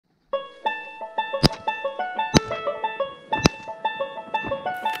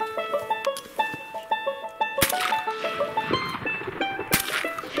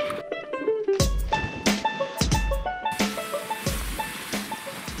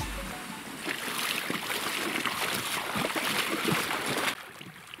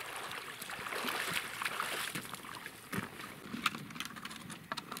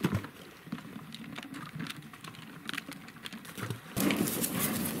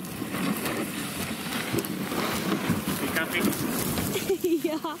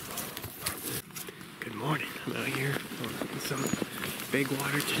big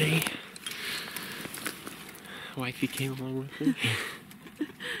water today. Wifey came along with me.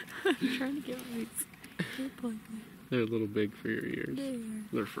 I'm trying to get my earplugs. They're a little big for your ears. They are.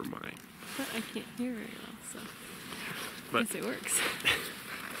 They're for mine. But I can't hear very well, so But I guess it works.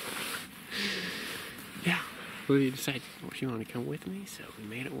 yeah, we decided if you want to come with me, so we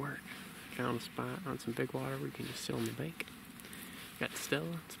made it work. Found a spot on some big water where we can just sit on the bank. Got Stella.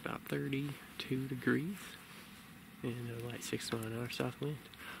 It's about 32 degrees and a light 6-mile-an-hour south wind.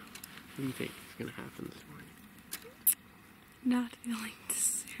 What do you think is going to happen this morning? Not feeling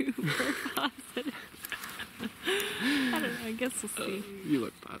super positive. I don't know, I guess we'll see. You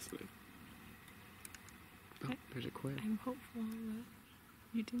look positive. Oh, there's a quail. I'm hopeful, but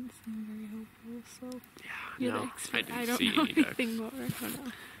you didn't seem very hopeful, so Yeah, you're no, the I expert. didn't I don't see know any ducks. anything more. I don't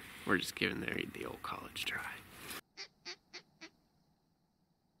know. We're just giving the old college try.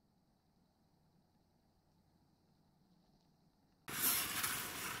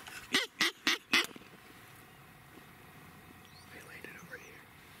 They laid it over here.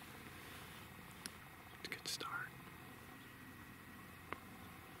 It's a good start.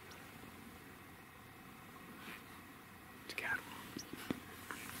 It's a cattle.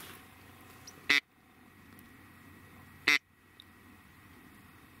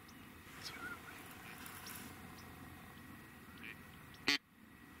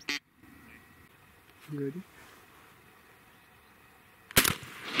 Ready?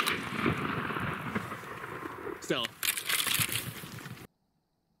 Stella.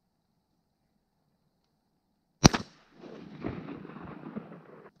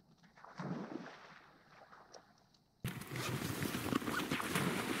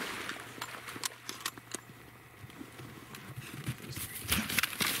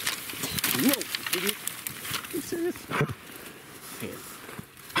 No! Did you serious? Here.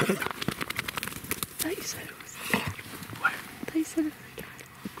 I said it was. What? I said it was a cat.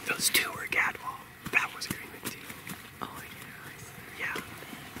 Those two were Gadwall. That was a green too. Oh, I didn't realize. Yeah.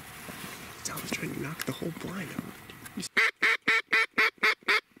 Stella's trying to knock the whole blind out.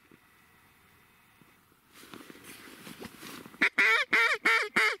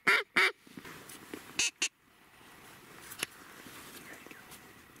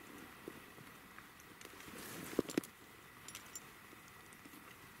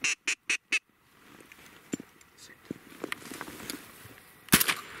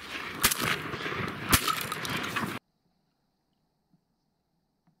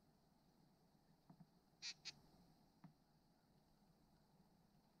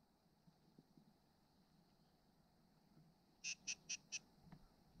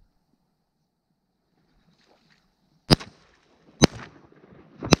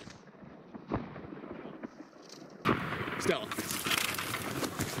 Stella.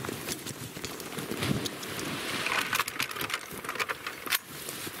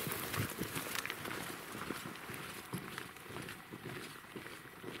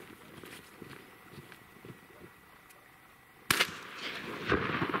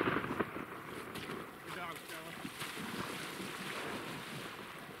 Good dog, Stella.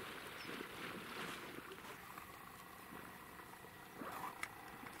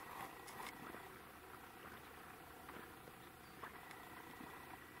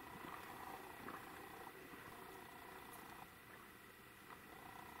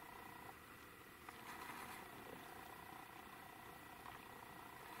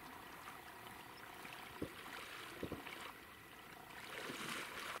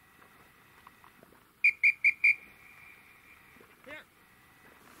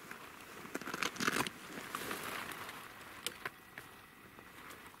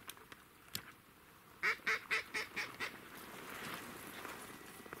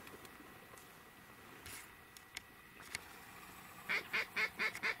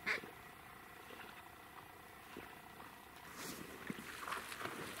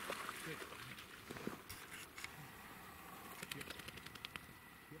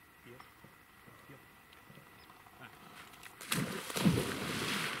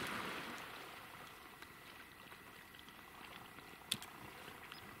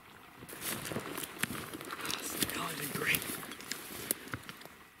 Stella did great.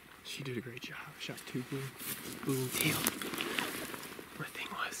 She did a great job. Shot 2 blue and teal. My thing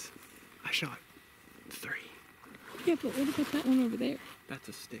was, I shot 3. Yeah, but what about that one over there? That's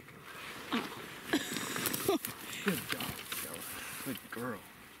a stick. Oh. Good dog, Stella. Good girl.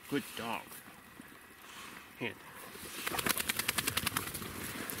 Good dog. Hand.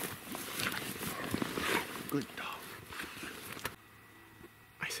 Good dog.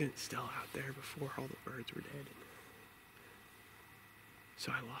 I sent Stella out there before all the birds were dead.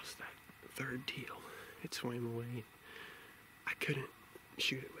 So I lost that 3rd teal. It swam away. I couldn't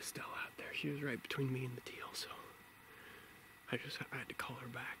shoot it with Stella out there. She was right between me and the teal, so I had to call her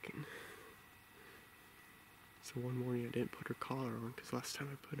back. And so one morning I didn't put her collar on because last time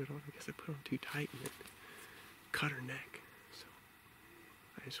I put it on, I guess I put it on too tight and it cut her neck. So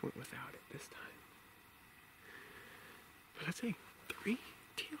I just went without it this time. But I'd say 3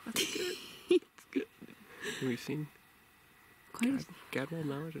 teal. That's good. It's good. And we've seen Gadwall,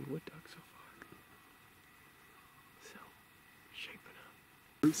 mallard, and wood duck so far. So, shaping up.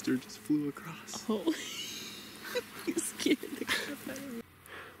 Rooster just flew across. Oh. You scared the crap out of me.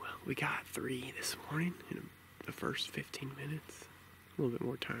 Well, we got 3 this morning in the first 15 minutes. A little bit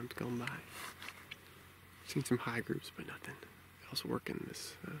more time's gone by. Seen some high groups, but nothing else working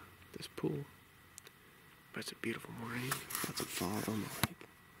this pool. But it's a beautiful morning. Lots of fog on the lake.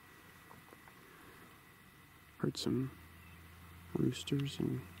 Heard some roosters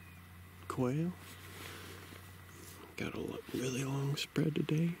and quail. Got a really long spread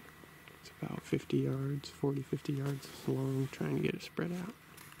today. It's about 50 yards, 40, 50 yards long, trying to get it spread out.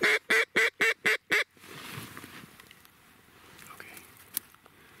 Okay.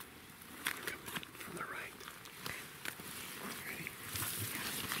 Coming from the right. Ready?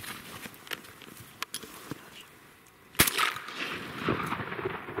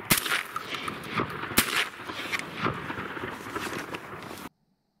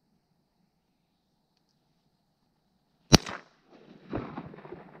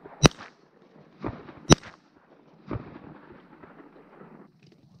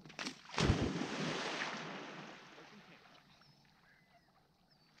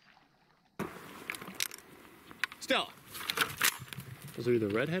 Stella! Was it either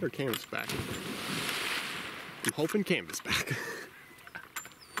redhead or canvasback? I'm hoping canvasback.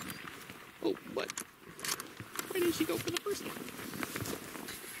 Oh, what? Why did she go for the first one?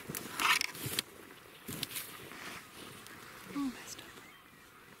 Oh, messed up.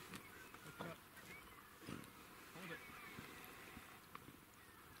 Hold it.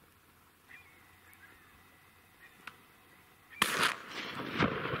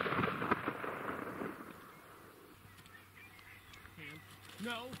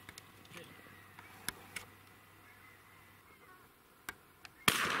 No.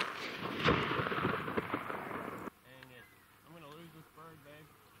 Dang it. I'm gonna lose this bird, babe.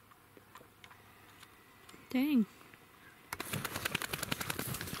 Dang.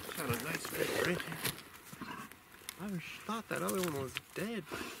 Got a nice fish right here. I thought that other one was dead,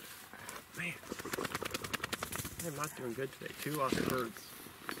 but man, I'm not doing good today. 2 lost birds.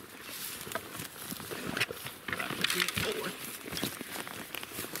 That would be a 4.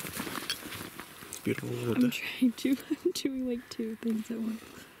 Beautiful little I'm duck. trying to. I'm doing like 2 things at once.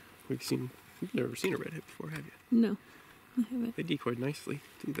 You've never seen a redhead before, have you? No, I haven't. They decoyed nicely,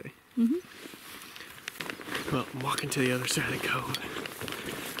 didn't they? Mm-hmm. Well, I'm walking to the other side of the cove.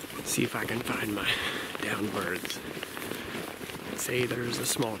 See if I can find my downed birds. I'd say there's a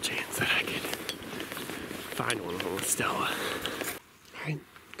small chance that I could find one of them with Stella. Alright,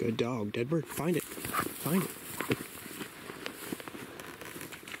 good dog. Dead bird, find it. Find it.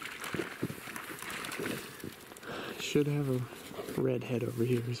 Should have a redhead over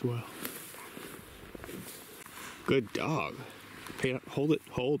here as well. Good dog. Paid off. Hold it.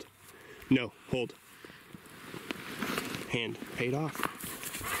 Hold. No, hold. Hand. Paid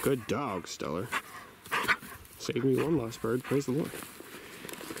off. Good dog, Stellar. Saved me 1 lost bird. Praise the Lord.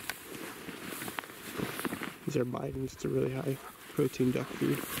 These are Biden's. It's a really high protein duck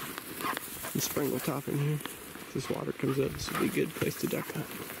feed. And sprinkle top in here. If this water comes up, this would be a good place to duck hunt.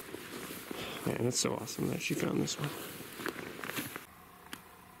 Man, that's so awesome that she found this one.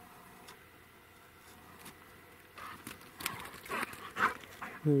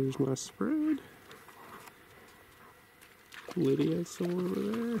 There's my spread. Lydia's still over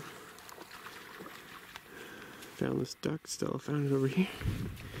there. Found this duck. Stella found it over here.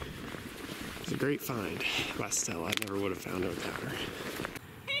 It's a great find by Stella. I never would have found it without her.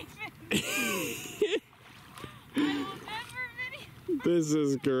 This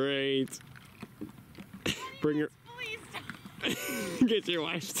is great. Bring her. Get your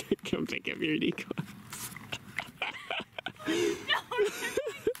wife to come pick up your decoy.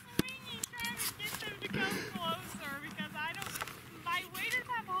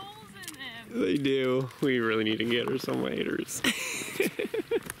 They do. We really need to get her some waders.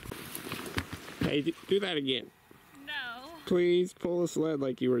 Hey, do that again. No. Please pull the sled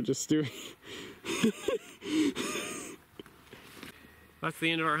like you were just doing. That's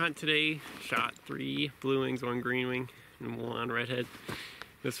the end of our hunt today. Shot 3 blue wings, 1 green wing, and 1 redhead.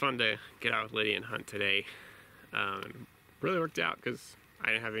 It was fun to get out with Lydia and hunt today. Really worked out because I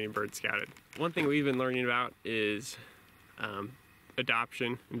didn't have any birds scouted. One thing we've been learning about is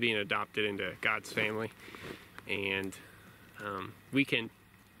adoption and being adopted into God's family. And we can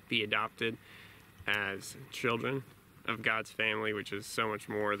be adopted as children of God's family, which is so much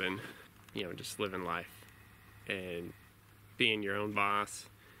more than, just living life and being your own boss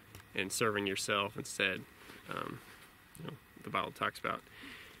and serving yourself instead. The Bible talks about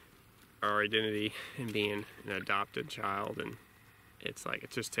our identity and being an adopted child, and it's like it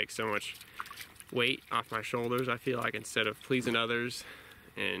just takes so much weight off my shoulders. I feel like instead of pleasing others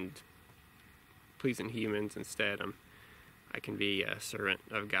and pleasing humans, instead I can be a servant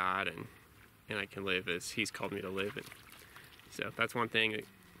of God, and I can live as He's called me to live. And so that's one thing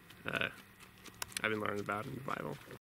that I've been learning about in the Bible.